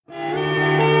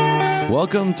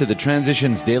Welcome to the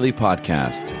Transitions Daily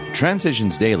podcast.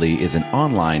 Transitions Daily is an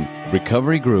online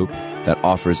recovery group that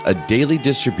offers a daily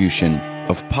distribution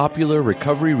of popular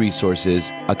recovery resources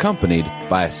accompanied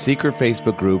by a secret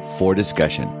Facebook group for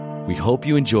discussion. We hope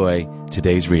you enjoy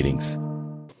today's readings.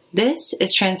 This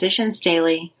is Transitions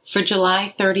Daily for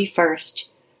July 31st,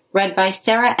 read by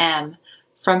Sarah M.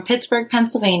 from Pittsburgh,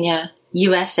 Pennsylvania,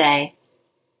 USA.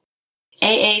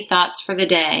 AA Thoughts for the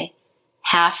Day,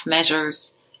 Half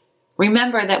Measures.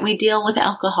 Remember that we deal with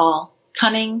alcohol,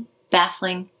 cunning,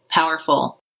 baffling,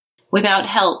 powerful. Without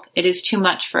help, it is too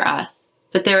much for us.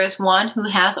 But there is one who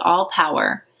has all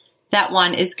power. That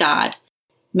one is God.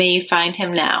 May you find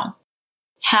him now.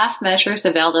 Half measures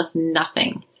availed us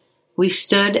nothing. We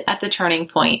stood at the turning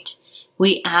point.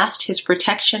 We asked his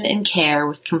protection and care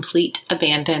with complete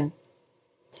abandon.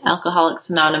 Alcoholics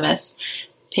Anonymous,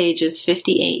 pages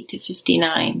 58 to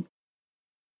 59.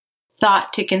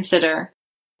 Thought to consider.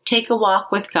 Take a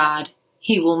walk with God.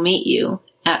 He will meet you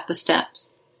at the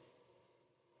steps.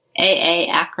 AA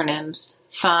acronyms.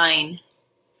 FINE.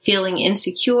 Feeling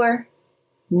insecure,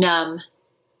 numb,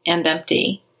 and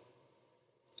empty.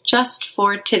 Just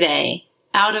for today.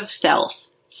 Out of self.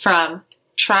 From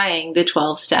Trying the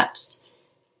 12 Steps.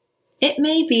 It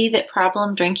may be that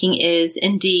problem drinking is,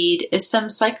 indeed, as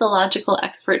some psychological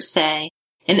experts say,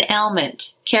 an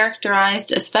ailment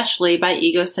characterized especially by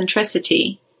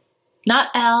egocentricity. Not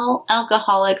all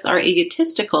alcoholics are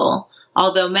egotistical,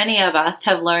 although many of us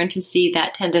have learned to see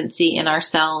that tendency in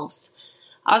ourselves.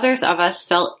 Others of us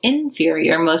felt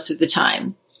inferior most of the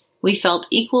time. We felt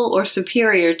equal or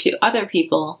superior to other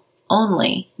people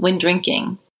only when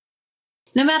drinking.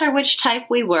 No matter which type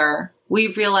we were, we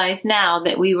realize now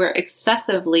that we were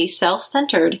excessively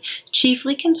self-centered,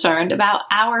 chiefly concerned about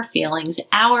our feelings,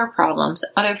 our problems,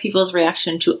 other people's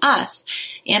reaction to us,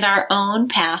 and our own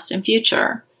past and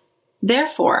future.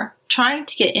 Therefore, trying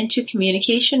to get into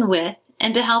communication with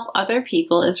and to help other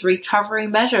people is a recovery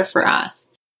measure for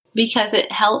us, because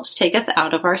it helps take us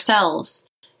out of ourselves.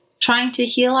 Trying to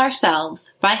heal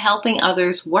ourselves by helping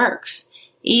others works,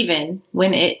 even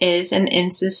when it is an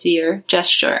insincere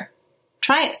gesture.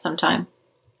 Try it sometime.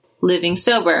 Living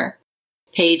Sober,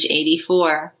 page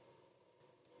 84.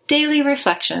 Daily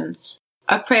Reflections.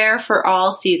 A prayer for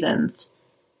all seasons.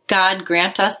 God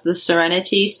grant us the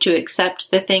serenities to accept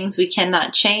the things we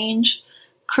cannot change,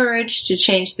 courage to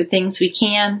change the things we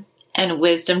can, and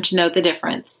wisdom to know the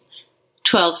difference.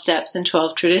 12 Steps and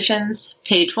 12 Traditions,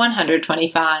 page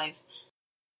 125.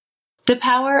 The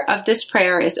power of this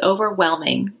prayer is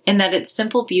overwhelming in that its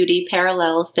simple beauty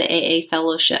parallels the AA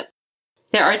fellowship.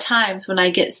 There are times when I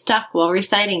get stuck while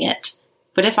reciting it,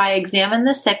 but if I examine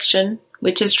the section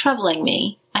which is troubling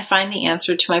me, I find the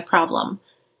answer to my problem.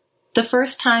 The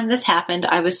first time this happened,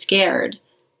 I was scared,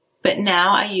 but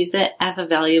now I use it as a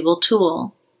valuable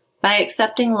tool. By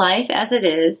accepting life as it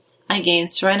is, I gain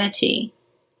serenity.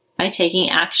 By taking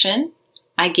action,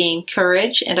 I gain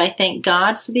courage, and I thank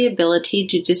God for the ability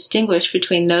to distinguish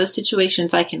between those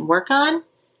situations I can work on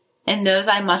and those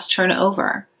I must turn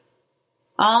over.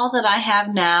 All that I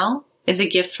have now is a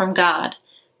gift from God.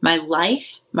 My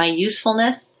life, my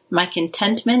usefulness, my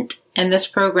contentment, and this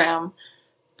program.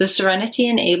 The serenity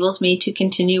enables me to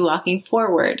continue walking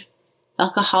forward.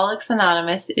 Alcoholics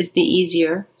Anonymous is the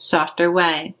easier, softer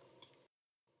way.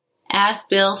 As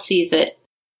Bill sees it.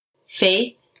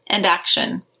 Faith and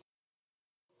action.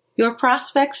 Your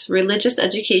prospect's religious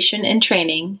education and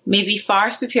training may be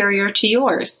far superior to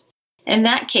yours. In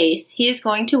that case, he is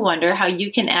going to wonder how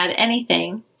you can add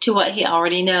anything to what he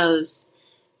already knows.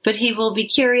 But he will be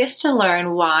curious to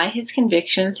learn why his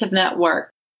convictions have not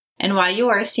worked and why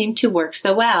yours seem to work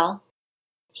so well.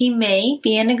 He may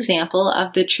be an example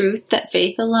of the truth that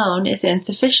faith alone is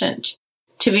insufficient.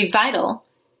 To be vital,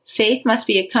 faith must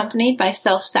be accompanied by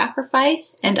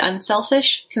self-sacrifice and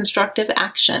unselfish, constructive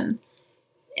action.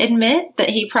 Admit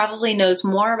that he probably knows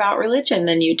more about religion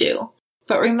than you do,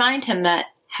 but remind him that,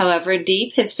 however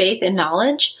deep his faith and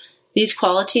knowledge, these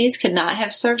qualities could not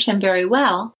have served him very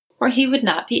well, or he would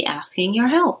not be asking your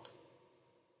help.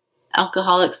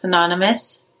 Alcoholics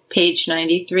Anonymous, page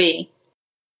 93.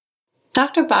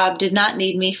 Dr. Bob did not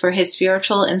need me for his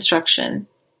spiritual instruction.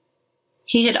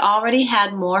 He had already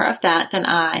had more of that than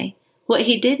I. What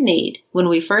he did need, when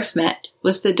we first met,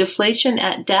 was the deflation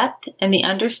at depth and the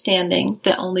understanding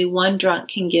that only one drunk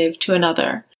can give to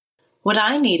another. What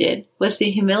I needed was the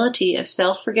humility of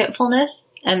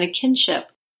self-forgetfulness and the kinship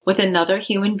with another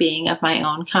human being of my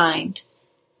own kind.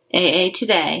 AA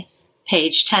Today,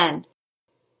 page 10.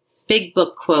 Big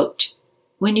Book quote.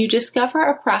 When you discover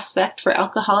a prospect for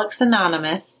Alcoholics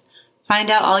Anonymous,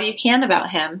 find out all you can about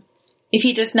him. If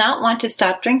he does not want to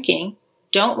stop drinking,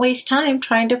 Don't waste time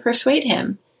trying to persuade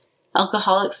him.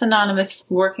 Alcoholics Anonymous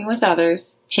Working with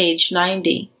Others, page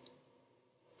 90.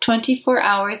 24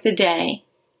 hours a day.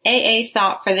 AA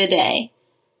thought for the day.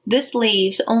 This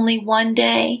leaves only one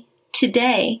day.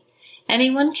 Today.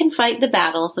 Anyone can fight the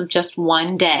battles of just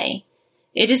one day.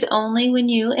 It is only when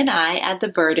you and I add the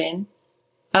burden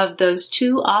of those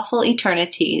two awful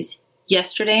eternities,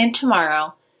 yesterday and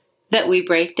tomorrow, that we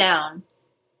break down.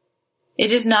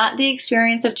 It is not the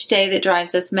experience of today that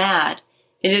drives us mad.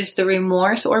 It is the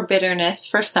remorse or bitterness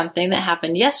for something that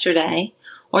happened yesterday,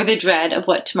 or the dread of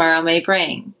what tomorrow may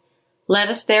bring. Let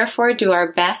us therefore do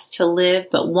our best to live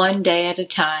but one day at a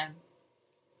time.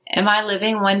 Am I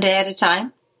living one day at a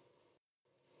time?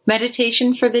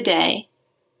 Meditation for the day.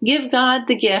 Give God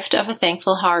the gift of a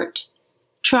thankful heart.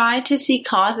 Try to see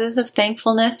causes of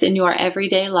thankfulness in your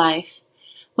everyday life.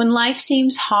 When life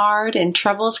seems hard and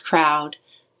troubles crowd,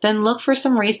 then look for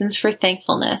some reasons for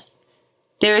thankfulness.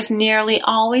 There is nearly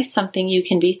always something you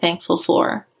can be thankful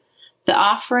for. The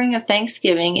offering of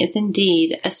thanksgiving is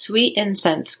indeed a sweet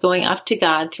incense going up to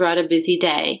God throughout a busy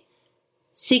day.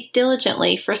 Seek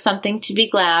diligently for something to be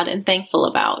glad and thankful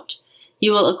about.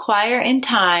 You will acquire in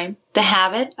time the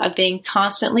habit of being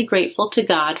constantly grateful to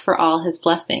God for all His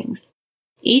blessings.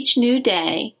 Each new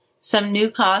day, some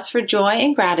new cause for joy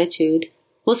and gratitude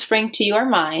will spring to your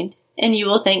mind, and you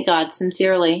will thank God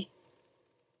sincerely.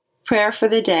 Prayer for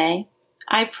the day.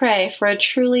 I pray for a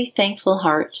truly thankful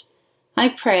heart. I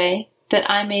pray that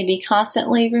I may be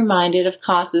constantly reminded of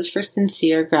causes for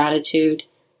sincere gratitude.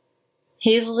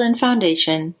 Hazelden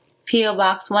Foundation, P.O.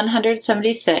 Box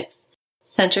 176,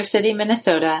 Center City,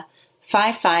 Minnesota,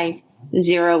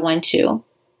 55012.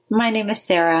 My name is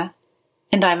Sarah,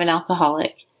 and I'm an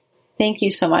alcoholic. Thank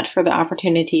you so much for the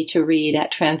opportunity to read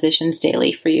at Transitions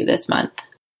Daily for you this month.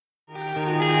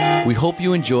 We hope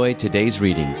you enjoyed today's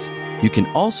readings. You can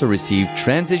also receive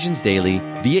Transitions Daily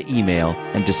via email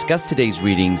and discuss today's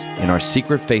readings in our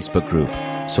secret Facebook group.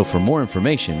 So for more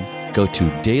information, go to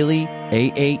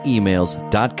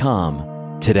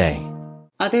dailyaaemails.com today.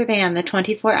 Other than the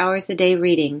 24 hours a day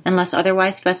reading, unless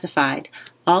otherwise specified,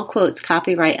 all quotes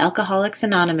copyright Alcoholics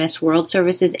Anonymous World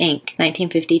Services, Inc.,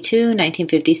 1952,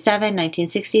 1957,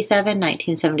 1967,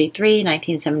 1973,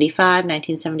 1975,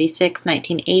 1976,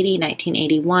 1980,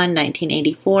 1981,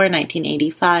 1984,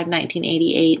 1985,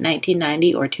 1988,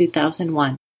 1990, or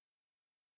 2001.